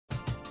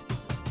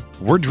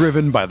We're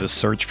driven by the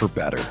search for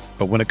better.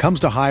 But when it comes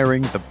to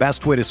hiring, the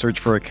best way to search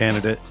for a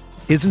candidate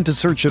isn't to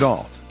search at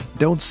all.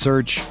 Don't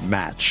search,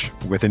 match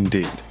with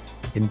Indeed.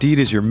 Indeed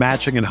is your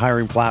matching and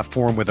hiring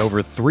platform with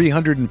over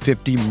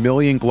 350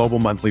 million global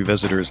monthly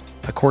visitors,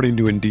 according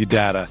to Indeed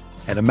data,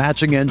 and a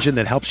matching engine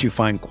that helps you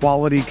find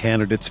quality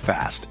candidates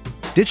fast.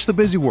 Ditch the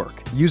busy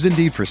work. Use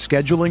Indeed for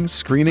scheduling,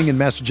 screening, and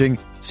messaging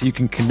so you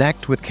can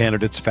connect with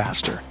candidates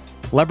faster.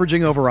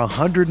 Leveraging over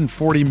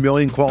 140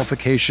 million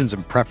qualifications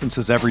and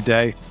preferences every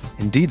day,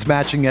 Indeed's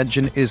matching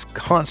engine is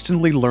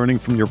constantly learning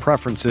from your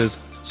preferences,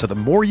 so the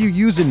more you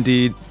use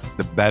Indeed,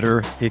 the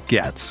better it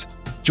gets.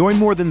 Join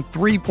more than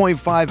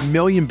 3.5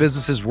 million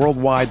businesses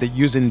worldwide that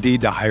use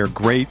Indeed to hire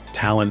great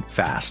talent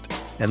fast.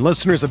 And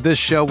listeners of this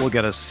show will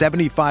get a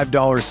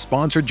 $75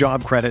 sponsored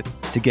job credit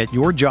to get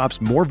your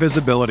jobs more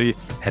visibility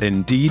at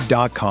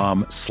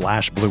Indeed.com/Blue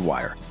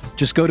Wire.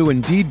 Just go to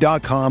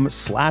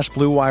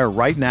Indeed.com/Blue Wire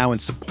right now and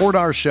support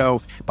our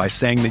show by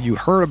saying that you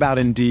heard about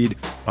Indeed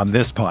on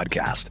this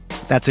podcast.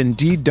 That's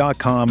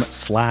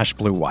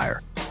Indeed.com/Blue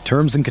Wire.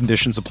 Terms and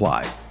conditions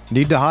apply.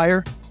 Need to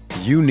hire?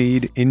 You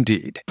need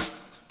Indeed.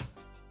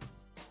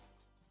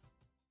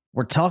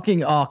 We're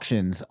talking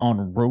auctions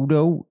on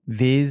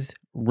RotoViz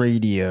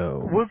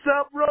Radio. What's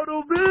up,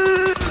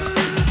 RotoViz?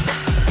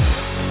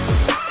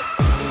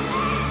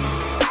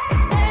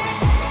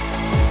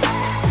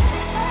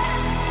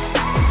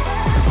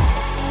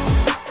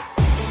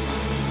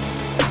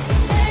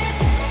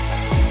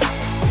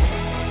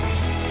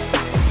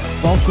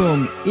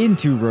 Welcome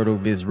into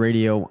RotoViz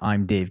Radio.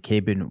 I'm Dave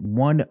Cabin,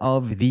 one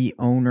of the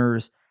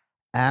owners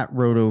at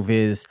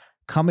RotoViz,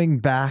 coming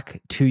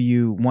back to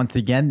you once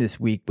again this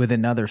week with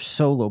another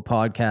solo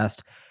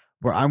podcast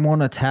where I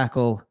want to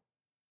tackle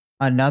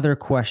another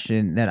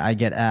question that I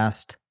get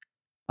asked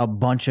a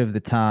bunch of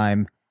the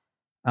time.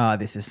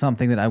 This is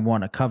something that I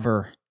want to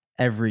cover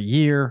every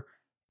year.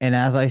 And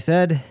as I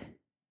said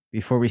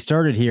before we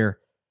started here,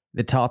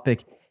 the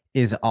topic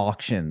is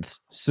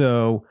auctions.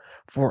 So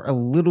for a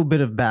little bit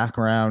of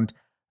background,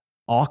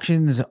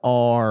 auctions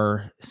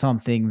are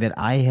something that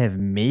I have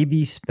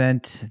maybe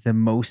spent the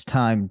most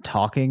time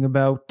talking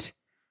about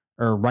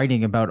or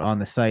writing about on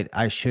the site,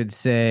 I should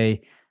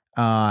say,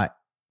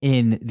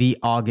 in the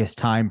August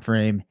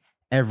timeframe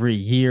every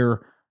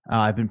year.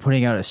 I've been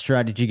putting out a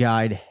strategy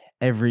guide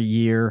every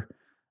year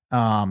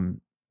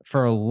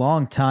for a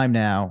long time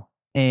now,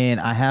 and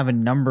I have a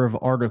number of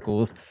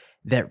articles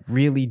that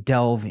really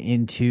delve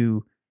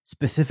into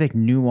specific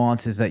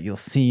nuances that you'll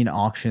see in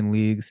auction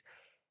leagues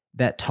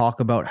that talk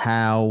about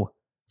how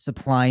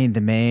supply and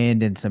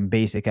demand and some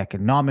basic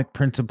economic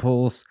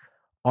principles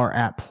are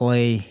at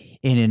play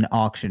in an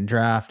auction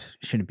draft.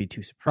 Shouldn't be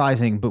too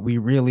surprising, but we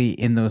really,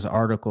 in those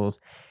articles,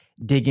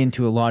 dig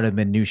into a lot of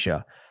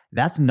minutia.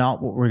 That's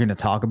not what we're going to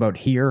talk about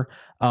here.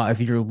 If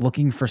you're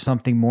looking for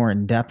something more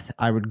in depth,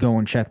 I would go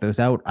and check those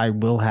out. I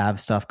will have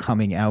stuff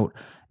coming out.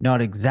 Not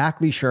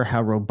exactly sure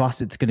how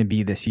robust it's going to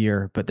be this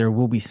year, but there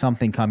will be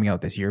something coming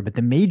out this year. But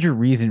the major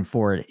reason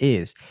for it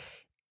is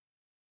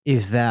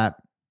that,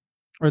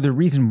 or the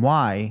reason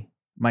why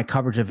my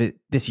coverage of it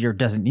this year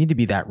doesn't need to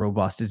be that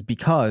robust is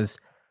because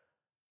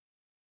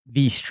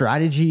the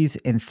strategies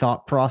and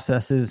thought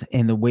processes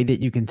and the way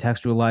that you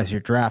contextualize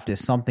your draft is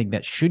something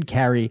that should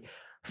carry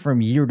from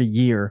year to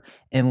year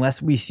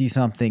unless we see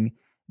something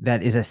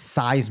that is a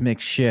seismic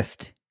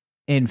shift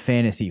in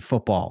fantasy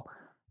football.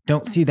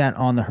 Don't see that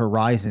on the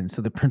horizon.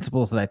 So the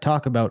principles that I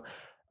talk about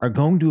are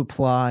going to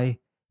apply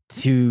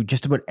to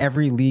just about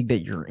every league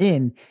that you're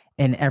in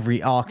and every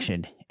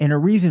auction. And a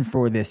reason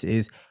for this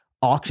is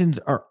auctions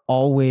are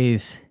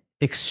always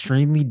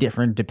extremely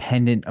different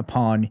dependent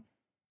upon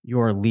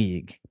your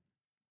league.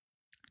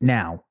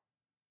 Now,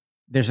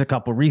 there's a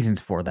couple reasons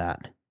for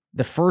that.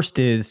 The first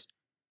is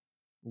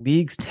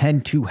leagues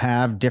tend to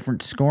have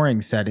different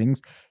scoring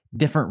settings,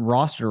 different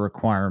roster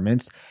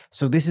requirements.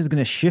 So this is going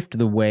to shift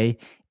the way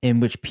in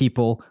which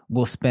people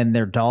will spend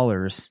their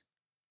dollars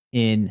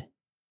in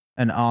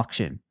an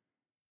auction.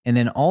 And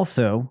then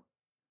also,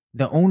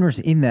 the owners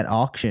in that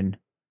auction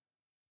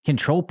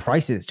control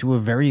prices to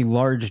a very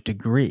large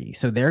degree.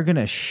 So they're going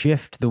to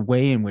shift the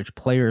way in which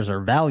players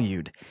are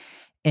valued.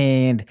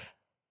 And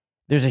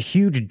there's a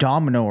huge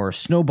domino or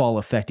snowball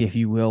effect, if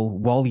you will,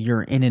 while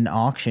you're in an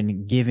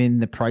auction,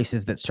 given the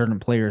prices that certain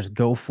players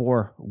go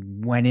for.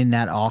 When in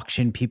that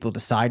auction, people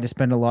decide to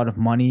spend a lot of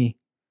money.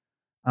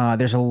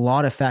 There's a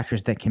lot of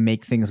factors that can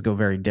make things go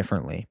very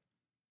differently.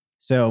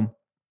 So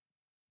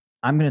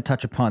I'm going to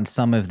touch upon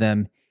some of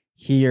them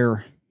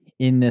here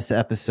in this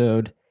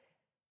episode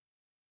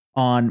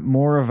on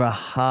more of a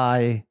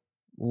high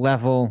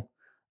level,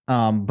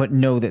 but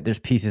know that there's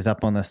pieces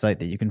up on the site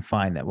that you can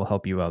find that will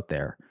help you out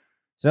there.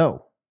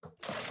 So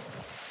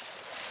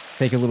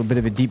take a little bit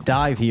of a deep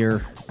dive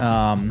here,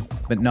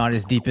 but not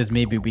as deep as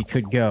maybe we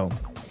could go.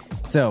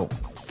 So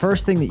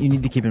first thing that you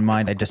need to keep in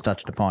mind, I just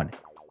touched upon,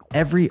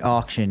 every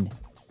auction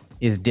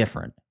is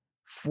different.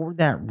 For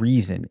that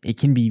reason, it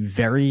can be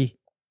very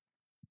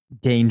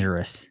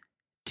dangerous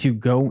to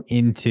go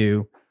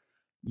into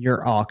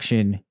your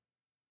auction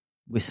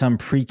with some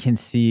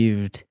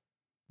preconceived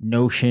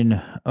notion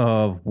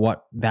of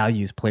what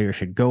values players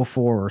should go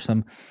for, or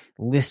some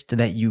list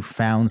that you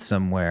found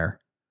somewhere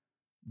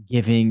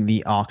giving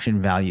the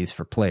auction values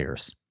for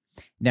players.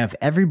 Now, if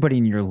everybody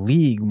in your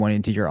league went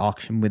into your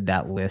auction with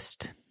that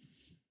list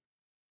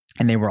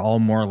and they were all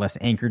more or less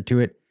anchored to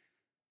it,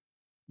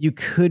 you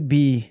could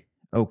be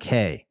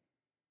okay.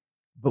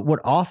 But what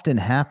often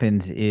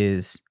happens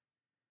is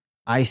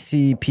I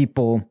see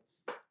people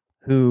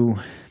who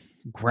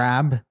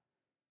grab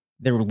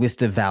their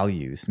list of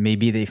values.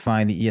 Maybe they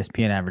find the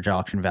ESPN average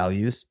auction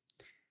values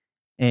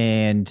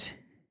and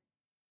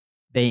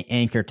they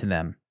anchor to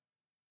them,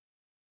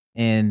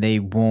 and they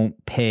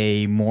won't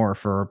pay more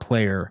for a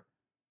player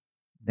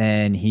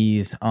than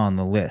he's on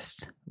the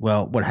list.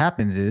 Well, what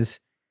happens is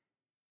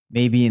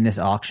maybe in this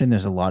auction,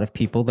 there's a lot of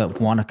people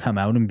that want to come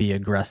out and be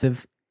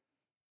aggressive,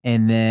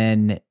 and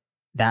then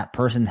that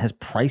person has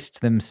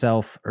priced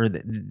themselves, or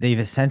they've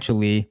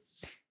essentially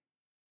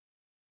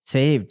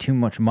saved too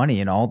much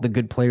money, and all the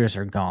good players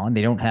are gone.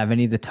 They don't have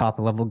any of the top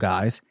level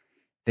guys.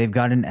 They've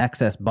got an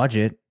excess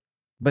budget,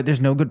 but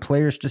there's no good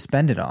players to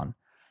spend it on.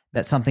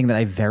 That's something that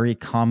I very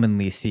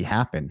commonly see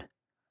happen.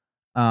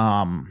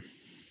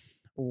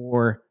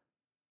 Or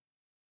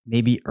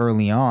maybe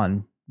early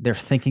on, they're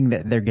thinking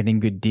that they're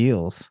getting good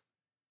deals.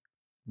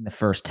 In the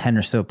first 10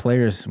 or so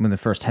players, when the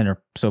first 10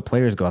 or so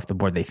players go off the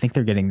board, they think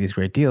they're getting these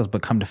great deals,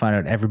 but come to find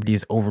out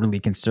everybody's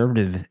overly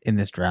conservative in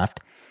this draft.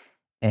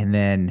 And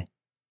then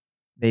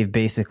they've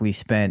basically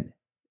spent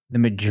the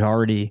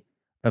majority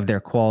of their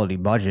quality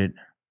budget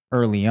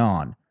early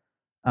on.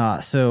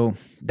 So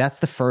that's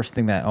the first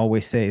thing that I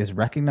always say is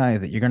recognize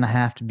that you're going to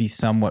have to be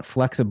somewhat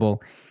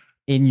flexible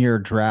in your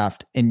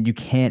draft, and you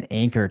can't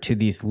anchor to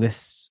these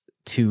lists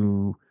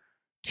too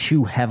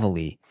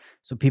heavily.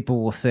 So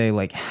people will say,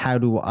 like, how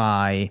do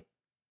I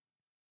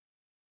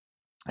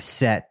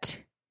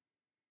set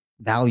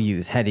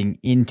values heading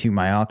into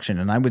my auction?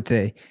 And I would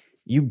say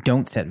you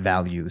don't set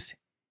values.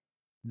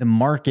 The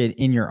market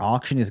in your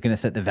auction is going to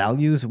set the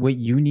values. What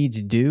you need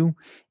to do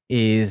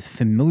is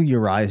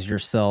familiarize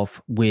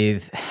yourself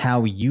with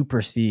how you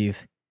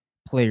perceive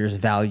players'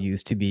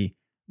 values to be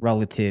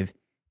relative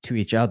to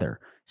each other.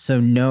 So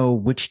know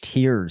which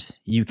tiers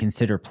you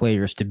consider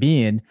players to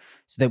be in,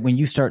 so that when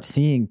you start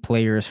seeing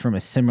players from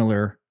a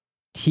similar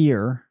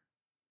tier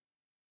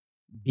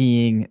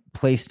being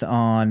placed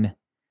on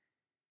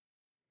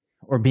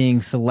or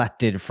being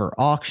selected for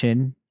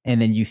auction,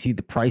 and then you see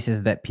the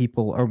prices that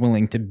people are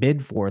willing to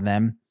bid for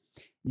them,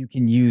 you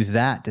can use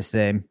that to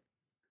say,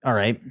 all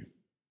right,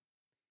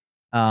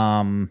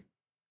 Calvin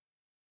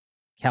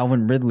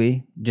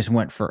Ridley just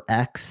went for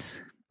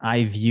X.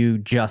 I view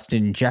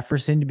Justin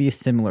Jefferson to be a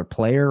similar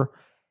player.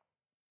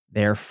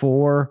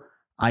 Therefore,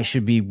 I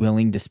should be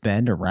willing to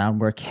spend around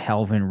where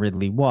Calvin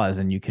Ridley was,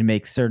 and you can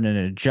make certain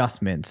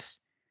adjustments.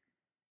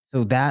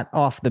 So that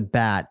off the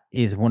bat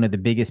is one of the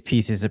biggest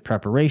pieces of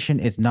preparation.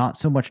 It's not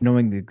so much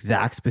knowing the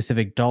exact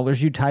specific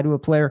dollars you tie to a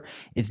player.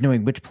 It's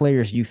knowing which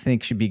players you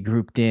think should be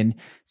grouped in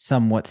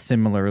somewhat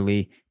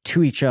similarly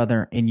to each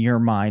other in your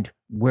mind,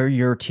 where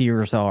your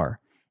tiers are.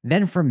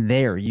 Then from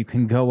there, you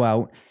can go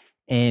out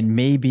and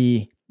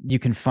maybe you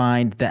can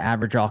find the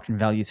average auction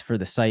values for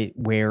the site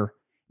where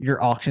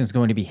your auction is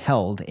going to be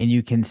held, and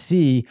you can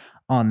see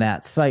on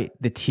that site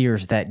the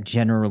tiers that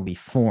generally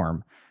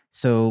form.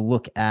 So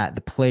look at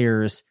the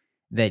players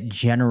that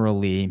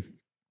generally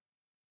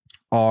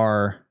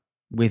are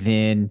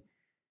within,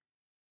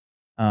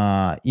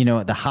 at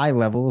the high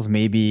levels,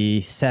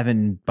 maybe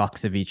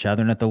 $7 of each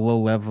other, and at the low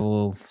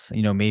levels,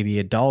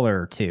 maybe $1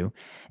 or $2.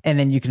 And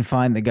then you can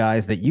find the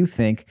guys that you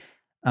think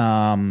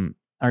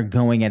are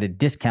going at a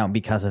discount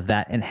because of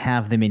that, and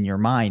have them in your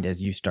mind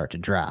as you start to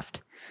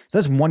draft. So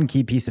that's one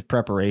key piece of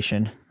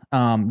preparation.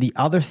 The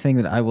other thing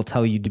that I will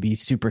tell you to be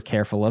super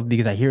careful of,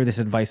 because I hear this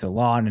advice a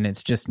lot and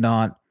it's just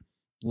not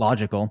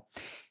logical,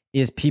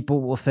 is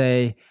people will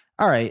say,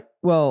 all right,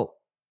 well,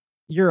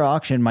 your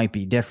auction might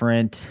be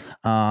different.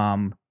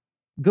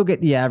 Go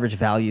get the average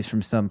values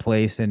from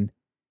someplace and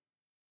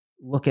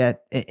look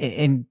at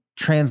and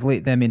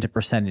translate them into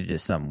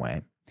percentages some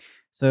way.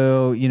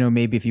 So,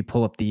 maybe if you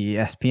pull up the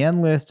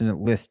ESPN list and it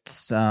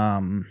lists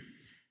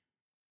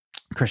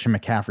Christian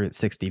McCaffrey at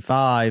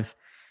 65,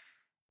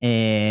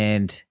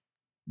 and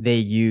they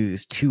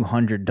use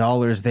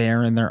 $200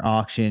 there in their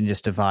auction,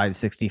 just divide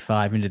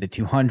 65 into the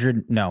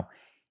 200. No,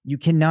 you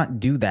cannot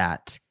do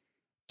that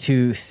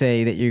to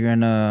say that you're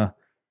going to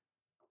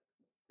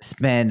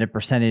spend a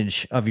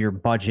percentage of your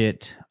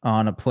budget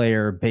on a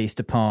player based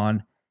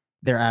upon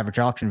their average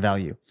auction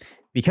value.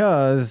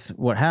 Because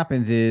what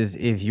happens is,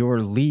 if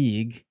your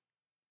league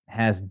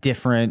has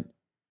different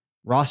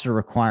roster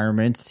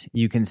requirements,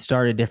 you can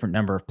start a different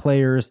number of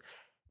players.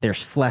 There's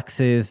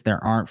flexes,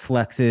 there aren't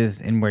flexes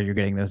in where you're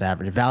getting those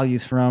average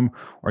values from,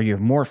 or you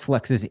have more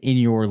flexes in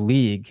your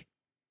league.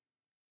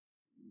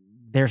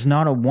 There's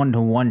not a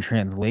one-to-one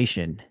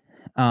translation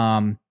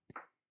in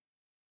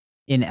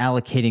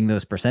allocating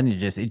those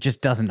percentages. It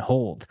just doesn't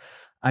hold.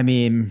 I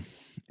mean,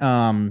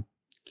 the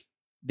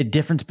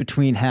difference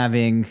between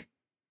having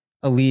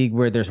a league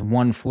where there's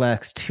one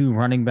flex, two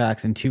running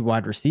backs, and two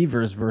wide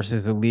receivers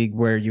versus a league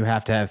where you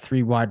have to have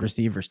three wide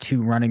receivers,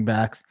 two running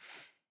backs,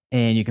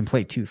 and you can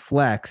play two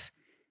flex,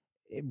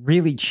 it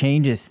really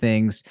changes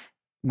things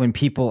when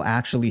people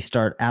actually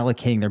start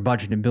allocating their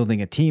budget and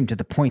building a team to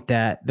the point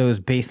that those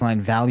baseline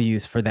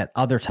values for that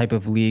other type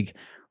of league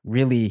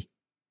really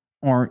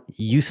aren't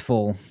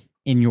useful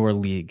in your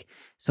league.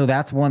 So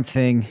that's one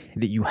thing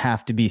that you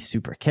have to be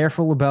super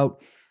careful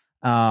about.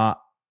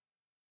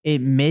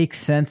 It makes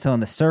sense on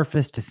the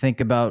surface to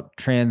think about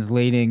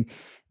translating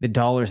the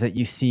dollars that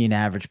you see in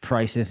average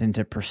prices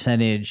into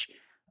percentage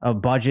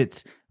of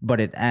budgets,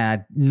 but it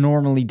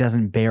normally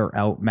doesn't bear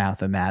out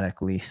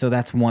mathematically. So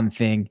that's one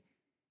thing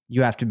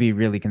you have to be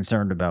really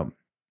concerned about.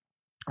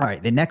 All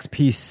right, the next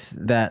piece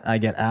that I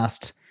get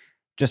asked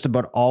just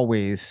about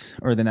always,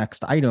 or the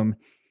next item,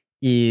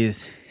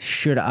 is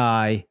should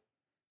I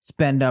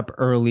spend up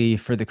early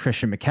for the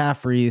Christian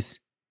McCaffreys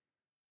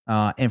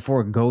and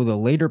forego the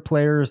later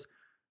players,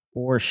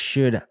 or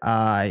should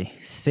I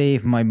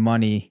save my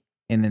money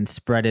and then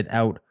spread it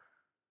out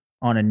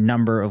on a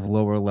number of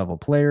lower level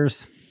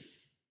players?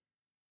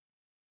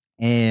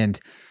 And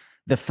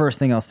the first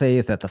thing I'll say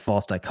is that's a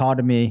false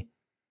dichotomy.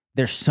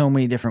 There's so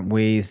many different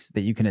ways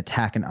that you can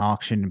attack an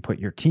auction and put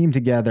your team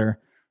together.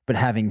 But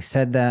having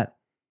said that,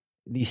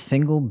 the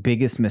single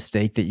biggest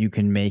mistake that you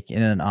can make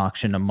in an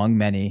auction among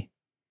many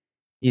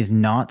is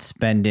not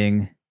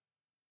spending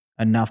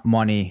enough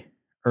money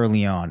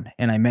early on.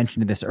 And I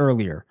mentioned this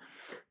earlier,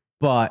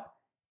 but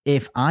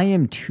if I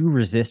am too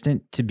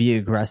resistant to be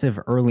aggressive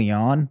early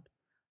on,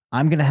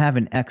 I'm going to have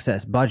an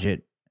excess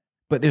budget,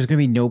 but there's going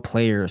to be no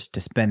players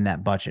to spend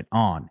that budget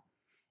on.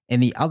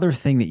 And the other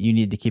thing that you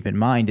need to keep in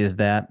mind is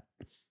that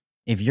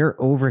if you're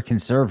over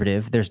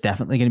conservative, there's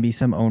definitely going to be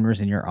some owners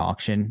in your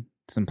auction,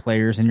 some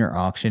players in your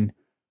auction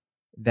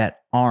that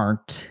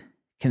aren't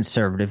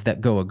conservative,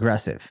 that go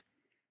aggressive.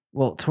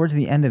 Well, towards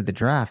the end of the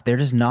draft, they're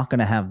just not going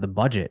to have the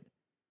budget.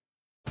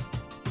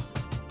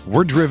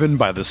 We're driven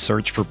by the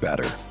search for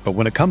better. But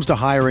when it comes to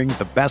hiring,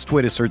 the best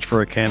way to search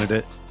for a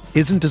candidate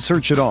isn't to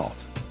search at all.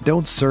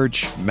 Don't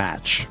search,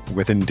 match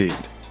with Indeed.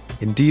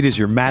 Indeed is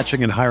your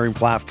matching and hiring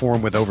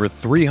platform with over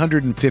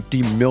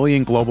 350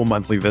 million global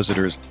monthly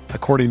visitors,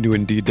 according to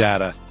Indeed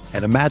data,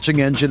 and a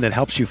matching engine that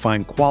helps you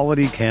find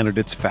quality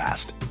candidates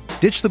fast.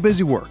 Ditch the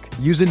busy work.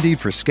 Use Indeed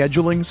for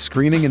scheduling,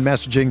 screening, and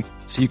messaging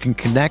so you can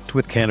connect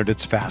with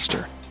candidates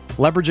faster.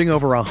 Leveraging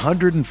over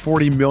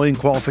 140 million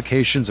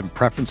qualifications and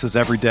preferences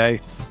every day,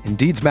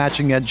 Indeed's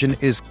matching engine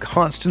is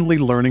constantly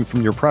learning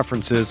from your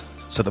preferences,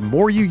 so the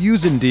more you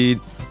use Indeed,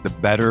 the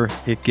better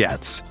it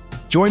gets.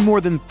 Join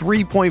more than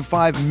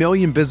 3.5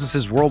 million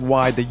businesses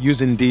worldwide that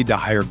use Indeed to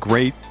hire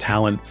great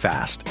talent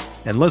fast.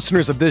 And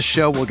listeners of this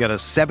show will get a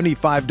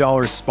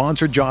 $75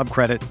 sponsored job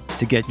credit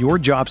to get your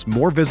jobs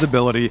more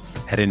visibility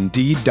at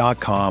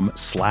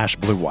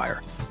Indeed.com/Blue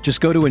Wire. Just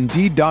go to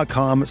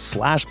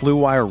Indeed.com/Blue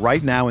Wire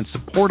right now and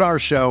support our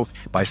show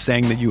by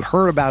saying that you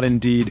heard about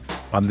Indeed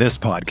on this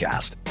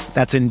podcast.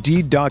 That's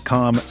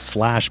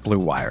Indeed.com/Blue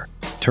Wire.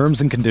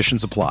 Terms and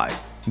conditions apply.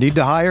 Need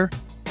to hire?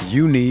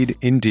 You need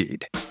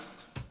Indeed.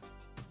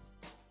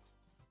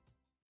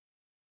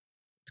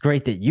 It's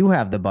great that you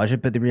have the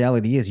budget, but the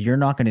reality is you're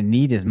not going to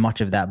need as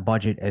much of that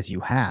budget as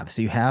you have.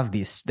 So you have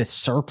this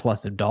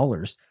surplus of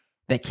dollars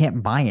that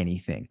can't buy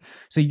anything.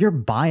 So your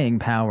buying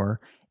power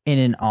in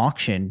an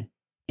auction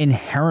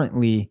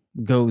inherently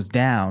goes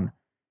down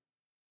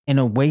in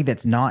a way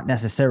that's not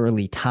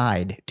necessarily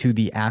tied to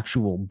the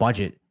actual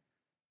budget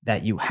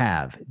that you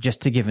have.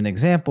 Just to give an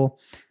example,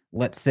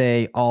 let's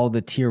say all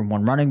the tier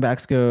 1 running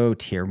backs go,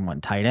 tier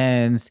 1 tight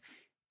ends,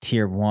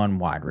 tier 1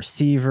 wide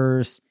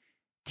receivers,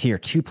 tier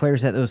 2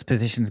 players at those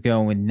positions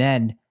go, and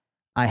then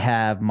I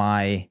have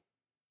my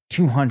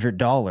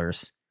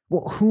 $200.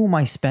 Well, who am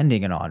I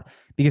spending it on?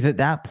 Because at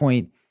that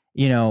point,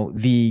 you know,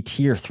 the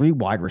tier 3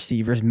 wide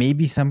receivers,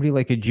 maybe somebody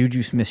like a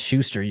Juju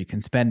Smith-Schuster, you can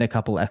spend a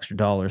couple extra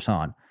dollars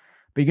on.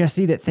 But you're going to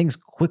see that things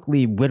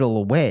quickly whittle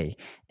away.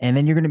 And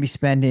then you're going to be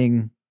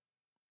spending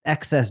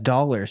excess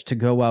dollars to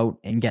go out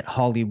and get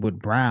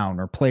Hollywood Brown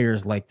or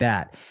players like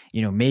that.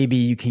 You know, maybe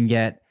you can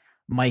get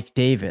Mike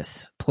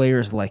Davis,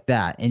 players like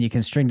that. And you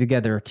can string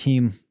together a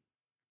team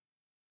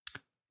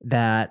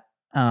that,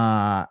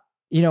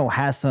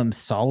 has some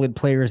solid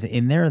players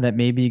in there that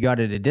maybe you got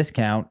at a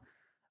discount,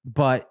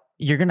 but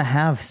you're going to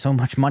have so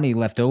much money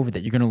left over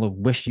that you're going to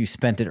wish you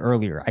spent it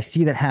earlier. I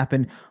see that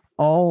happen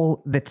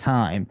all the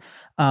time.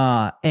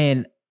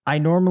 And I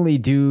normally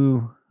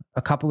do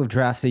a couple of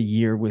drafts a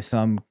year with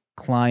some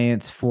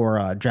clients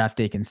for draft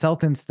day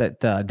consultants that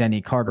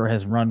Denny Carter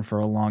has run for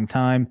a long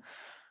time.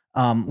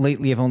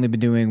 Lately, I've only been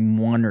doing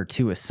 1 or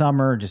 2 a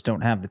summer, just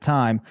don't have the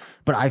time.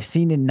 But I've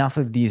seen enough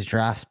of these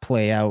drafts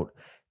play out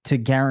to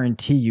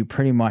guarantee you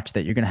pretty much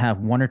that you're going to have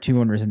 1 or 2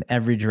 owners in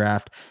every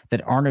draft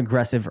that aren't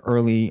aggressive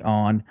early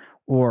on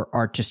or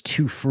are just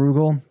too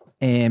frugal,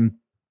 and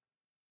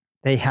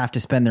they have to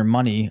spend their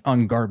money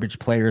on garbage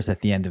players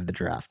at the end of the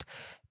draft.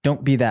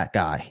 Don't be that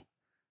guy.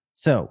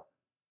 So,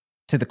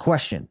 to the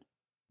question,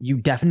 you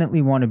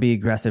definitely want to be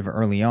aggressive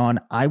early on.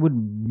 I would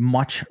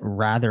much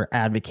rather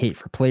advocate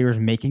for players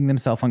making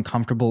themselves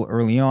uncomfortable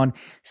early on,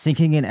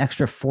 sinking an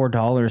extra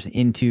 $4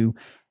 into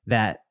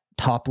that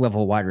top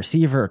level wide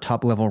receiver or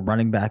top level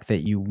running back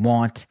that you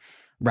want,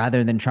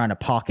 rather than trying to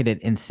pocket it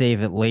and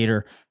save it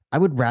later. I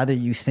would rather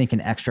you sink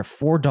an extra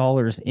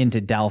 $4 into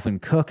Dalvin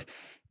Cook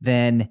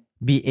than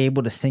be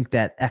able to sink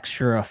that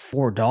extra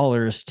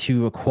 $4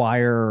 to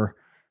acquire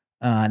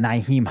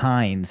Nyheim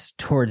Hines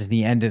towards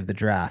the end of the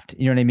draft.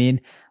 You know what I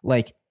mean?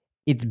 Like,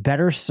 it's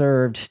better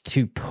served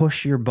to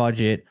push your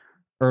budget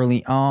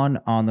early on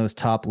those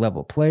top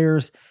level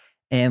players.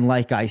 And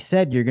like I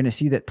said, you're going to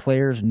see that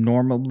players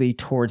normally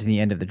towards the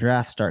end of the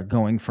draft start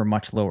going for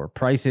much lower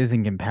prices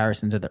in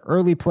comparison to the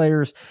early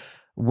players,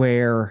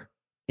 where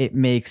it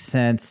makes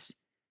sense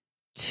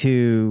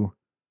to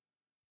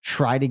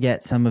try to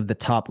get some of the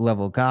top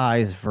level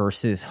guys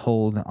versus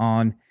hold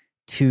on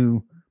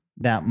to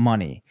that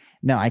money.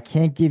 Now, I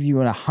can't give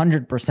you a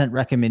 100%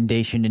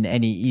 recommendation in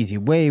any easy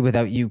way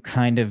without you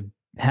kind of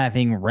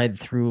having read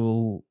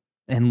through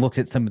and looked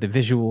at some of the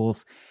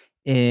visuals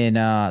in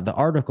the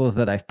articles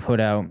that I've put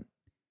out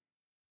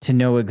to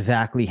know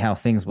exactly how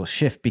things will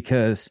shift,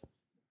 because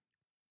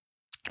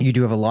you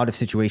do have a lot of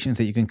situations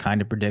that you can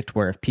kind of predict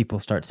where if people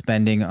start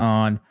spending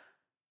on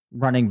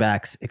running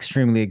backs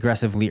extremely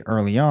aggressively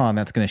early on,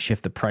 that's going to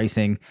shift the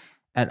pricing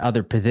at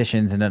other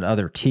positions and at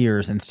other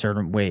tiers in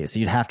certain ways. So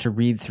you'd have to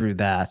read through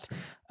that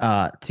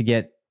to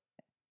get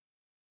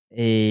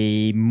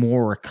a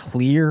more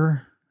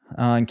clear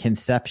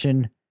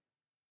conception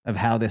of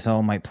how this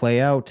all might play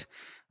out.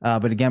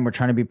 But again, we're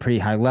trying to be pretty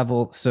high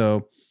level.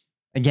 So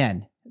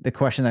again, the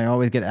question I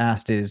always get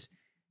asked is,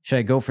 should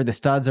I go for the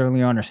studs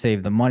early on or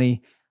save the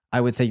money?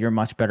 I would say you're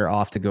much better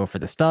off to go for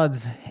the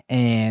studs.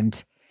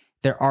 And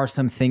there are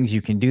some things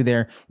you can do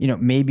there. You know,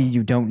 maybe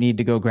you don't need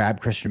to go grab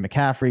Christian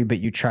McCaffrey,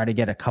 but you try to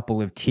get a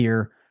couple of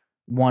tier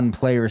 1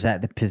 players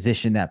at the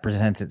position that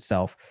presents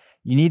itself.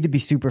 You need to be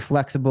super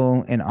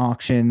flexible in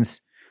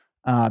auctions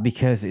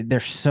because they're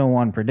so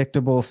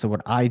unpredictable. So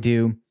what I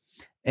do,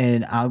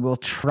 and I will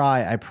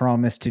try, I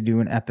promise, to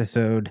do an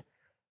episode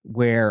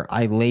where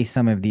I lay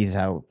some of these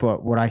out.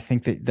 But what I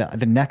think that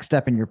the next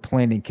step in your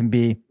planning can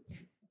be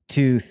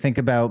to think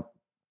about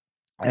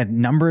a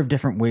number of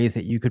different ways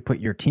that you could put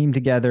your team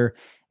together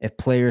if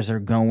players are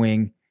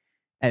going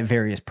at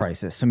various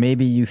prices. So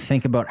maybe you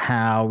think about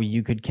how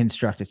you could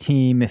construct a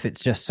team if it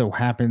just so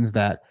happens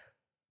that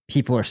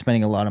people are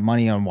spending a lot of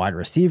money on wide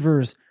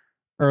receivers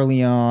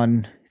early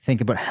on.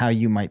 Think about how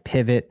you might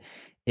pivot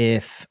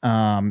if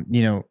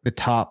the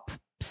top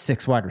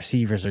 6 wide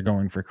receivers are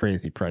going for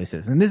crazy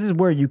prices. And this is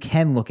where you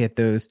can look at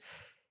those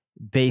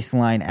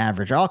baseline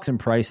average auction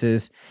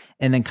prices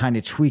and then kind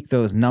of tweak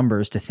those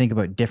numbers to think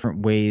about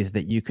different ways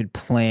that you could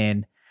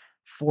plan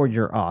for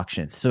your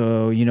auction.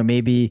 So,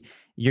 maybe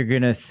you're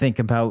going to think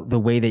about the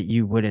way that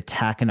you would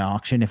attack an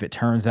auction if it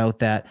turns out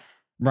that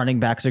running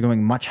backs are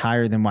going much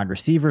higher than wide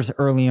receivers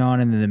early on,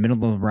 and in the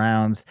middle of the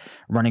rounds,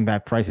 running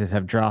back prices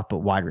have dropped, but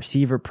wide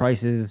receiver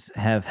prices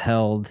have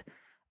held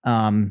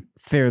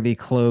fairly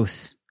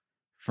close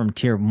from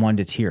tier 1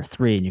 to tier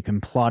 3, and you can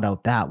plot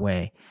out that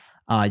way.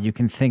 You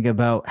can think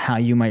about how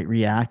you might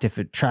react if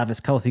Travis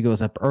Kelce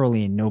goes up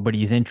early and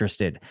nobody's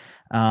interested.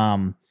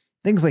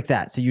 Things like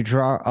that. So you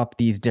draw up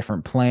these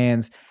different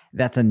plans.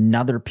 That's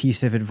another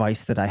piece of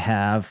advice that I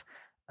have.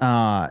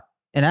 And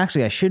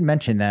actually, I should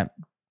mention that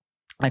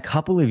a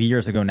couple of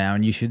years ago now,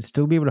 and you should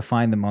still be able to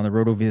find them on the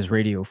RotoViz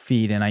radio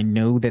feed, and I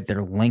know that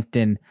they're linked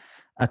in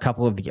a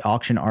couple of the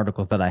auction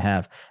articles that I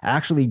have. I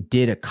actually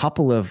did a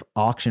couple of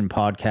auction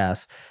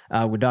podcasts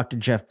with Dr.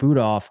 Jeff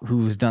Budoff,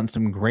 who's done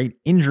some great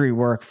injury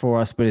work for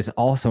us, but is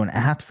also an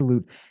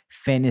absolute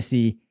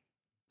fantasy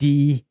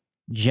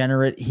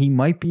degenerate. He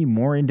might be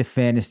more into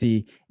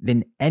fantasy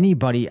than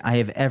anybody I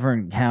have ever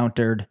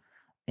encountered,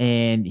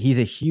 and he's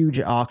a huge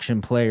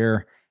auction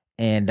player,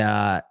 and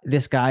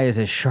this guy is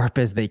as sharp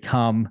as they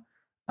come.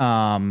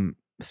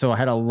 So I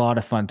had a lot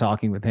of fun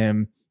talking with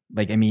him.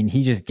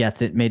 He just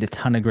gets it, made a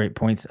ton of great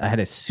points. I had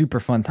a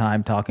super fun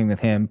time talking with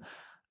him.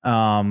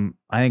 I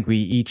think we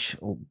each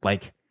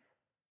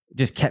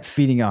just kept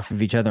feeding off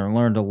of each other and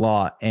learned a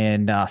lot.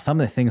 And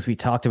some of the things we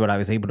talked about, I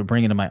was able to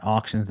bring into my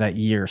auctions that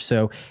year.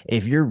 So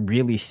if you're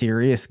really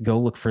serious, go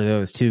look for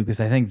those too,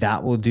 because I think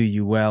that will do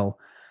you well.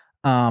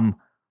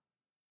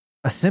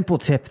 A simple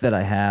tip that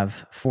I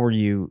have for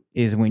you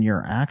is when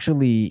you're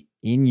actually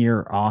in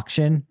your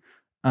auction,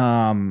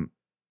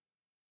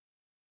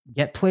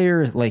 get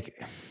players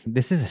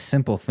this is a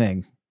simple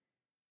thing,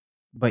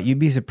 but you'd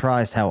be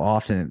surprised how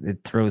often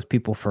it throws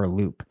people for a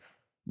loop.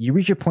 You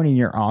reach a point in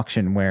your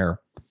auction where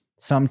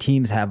some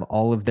teams have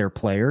all of their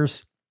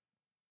players,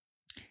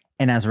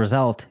 and as a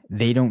result,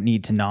 they don't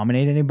need to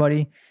nominate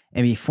anybody.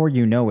 And before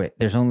you know it,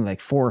 there's only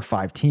 4 or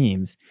 5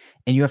 teams,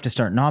 and you have to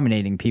start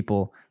nominating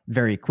people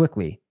very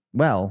quickly.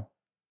 Well,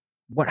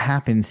 what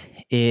happens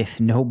if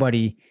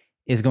nobody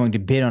is going to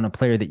bid on a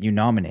player that you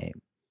nominate?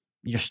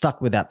 you're stuck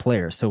with that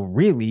player. So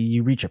really,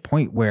 you reach a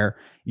point where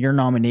your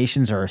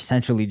nominations are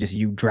essentially just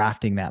you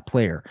drafting that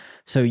player.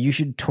 So you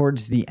should,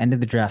 towards the end of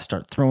the draft,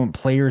 start throwing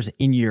players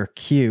in your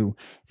queue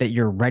that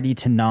you're ready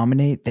to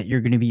nominate, that you're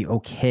going to be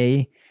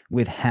okay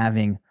with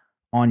having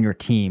on your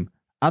team.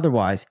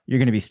 Otherwise, you're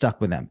going to be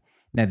stuck with them.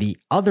 Now, the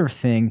other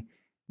thing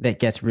that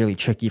gets really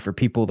tricky for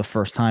people the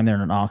first time they're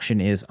in an auction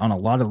is on a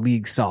lot of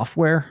league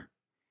software,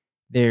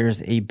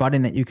 there's a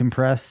button that you can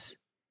press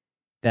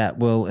that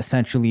will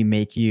essentially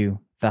make you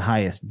the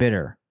highest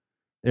bidder.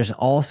 There's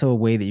also a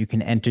way that you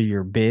can enter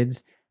your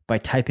bids by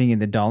typing in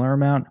the dollar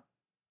amount.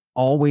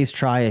 Always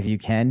try, if you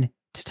can,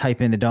 to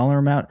type in the dollar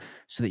amount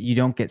so that you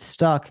don't get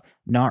stuck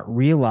not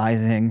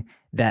realizing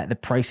that the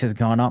price has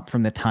gone up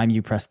from the time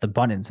you press the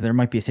button. So there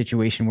might be a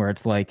situation where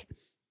it's like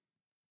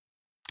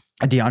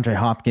a DeAndre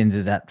Hopkins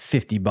is at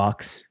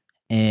 $50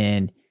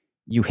 and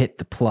you hit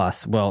the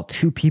plus. Well,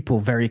 2 people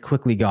very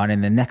quickly got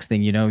in. The next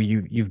thing you know,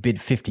 you've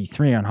bid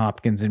 53 on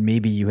Hopkins, and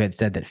maybe you had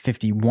said that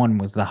 51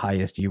 was the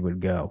highest you would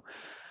go.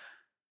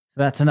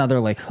 So that's another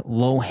like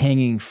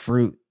low-hanging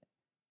fruit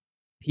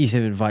piece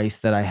of advice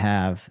that I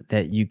have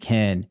that you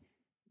can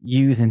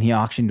use in the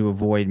auction to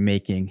avoid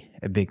making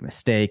a big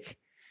mistake.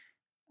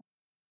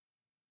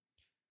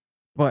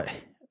 But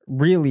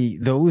really,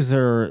 those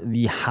are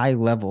the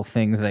high-level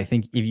things that I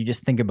think, if you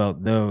just think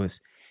about those,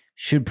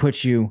 should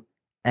put you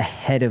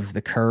ahead of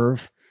the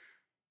curve.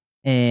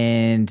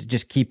 And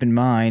just keep in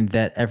mind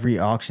that every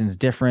auction is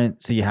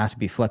different, so you have to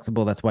be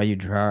flexible. That's why you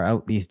draw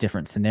out these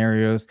different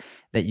scenarios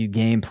that you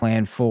game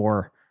plan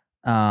for.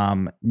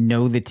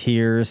 Know the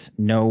tiers,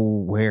 know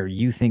where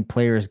you think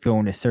players go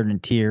into certain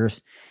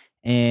tiers.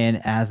 And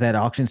as that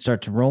auction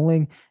starts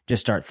rolling,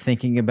 just start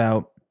thinking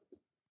about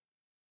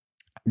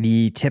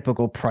the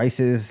typical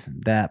prices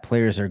that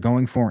players are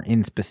going for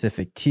in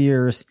specific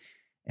tiers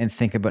and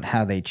think about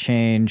how they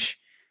change.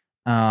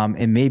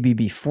 And maybe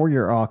before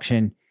your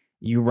auction,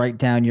 you write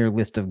down your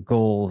list of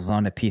goals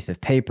on a piece of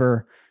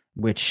paper,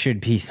 which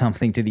should be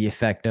something to the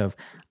effect of,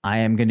 I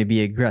am going to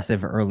be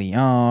aggressive early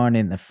on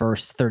in the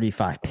first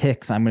 35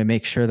 picks. I'm going to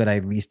make sure that I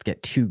at least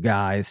get 2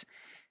 guys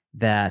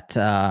that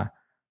are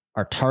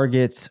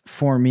targets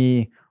for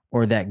me,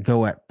 or that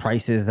go at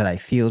prices that I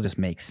feel just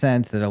make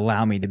sense, that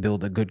allow me to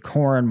build a good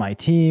core on my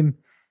team.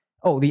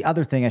 Oh, the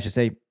other thing I should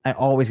say, I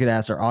always get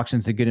asked, are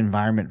auctions a good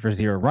environment for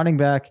zero running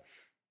back?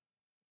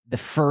 The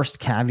first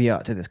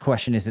caveat to this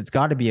question is it's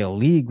got to be a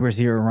league where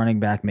zero running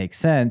back makes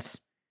sense.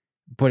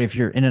 But if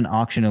you're in an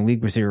auction, a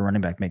league where zero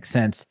running back makes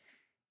sense,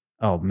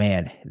 oh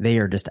man, they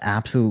are just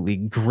absolutely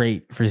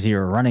great for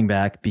zero running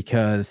back,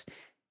 because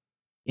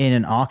in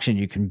an auction,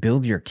 you can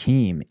build your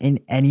team in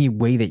any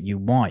way that you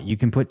want. You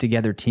can put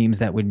together teams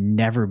that would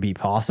never be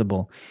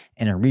possible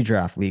in a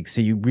redraft league.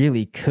 So you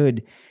really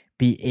could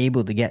be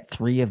able to get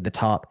 3 of the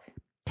top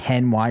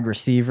 10 wide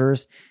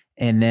receivers,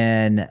 and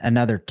then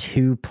another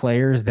 2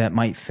 players that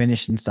might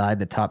finish inside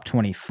the top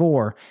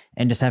 24,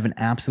 and just have an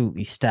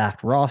absolutely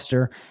stacked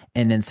roster.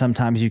 And then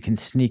sometimes you can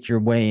sneak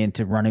your way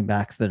into running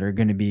backs that are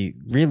going to be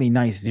really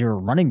nice zero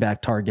running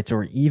back targets,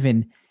 or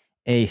even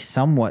a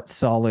somewhat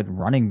solid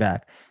running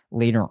back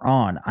later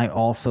on. I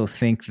also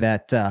think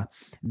that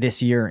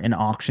this year in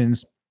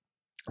auctions,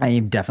 I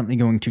am definitely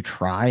going to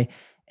try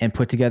and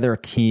put together a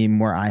team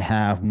where I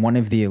have one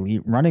of the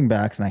elite running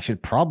backs, and I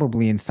should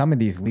probably in some of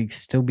these leagues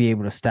still be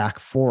able to stack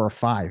 4 or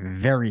 5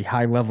 very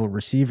high level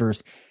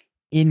receivers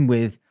in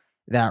with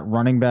that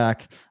running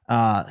back.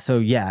 So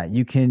yeah,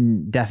 you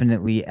can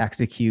definitely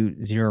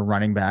execute zero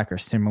running back or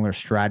similar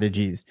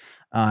strategies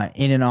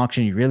in an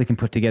auction. You really can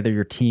put together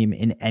your team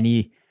in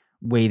any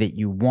way that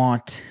you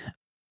want.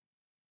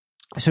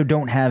 So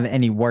don't have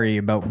any worry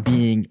about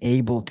being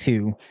able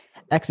to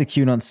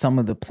execute on some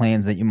of the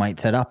plans that you might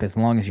set up. As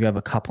long as you have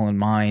a couple in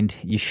mind,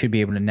 you should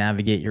be able to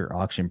navigate your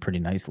auction pretty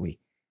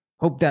nicely.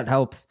 Hope that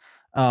helps.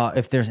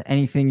 If there's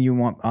anything you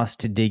want us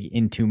to dig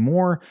into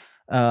more,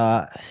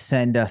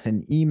 send us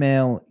an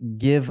email,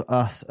 give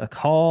us a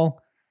call,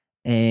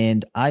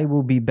 and I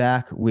will be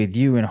back with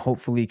you and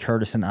hopefully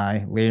Curtis and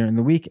I later in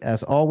the week.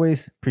 As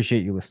always,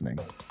 appreciate you listening.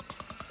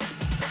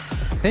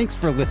 Thanks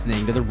for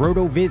listening to the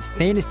RotoViz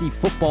Fantasy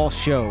Football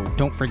Show.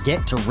 Don't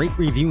forget to rate,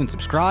 review, and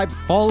subscribe.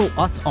 Follow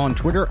us on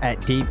Twitter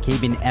at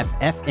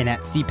DaveCabinFF and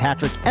at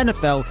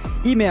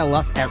CPatrickNFL. Email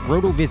us at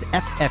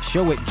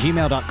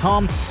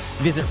rotovisffshow@gmail.com.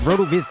 Visit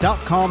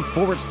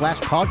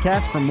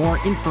rotoviz.com/podcast for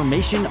more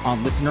information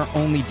on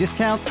listener-only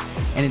discounts.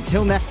 And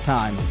until next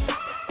time,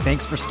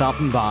 thanks for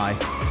stopping by.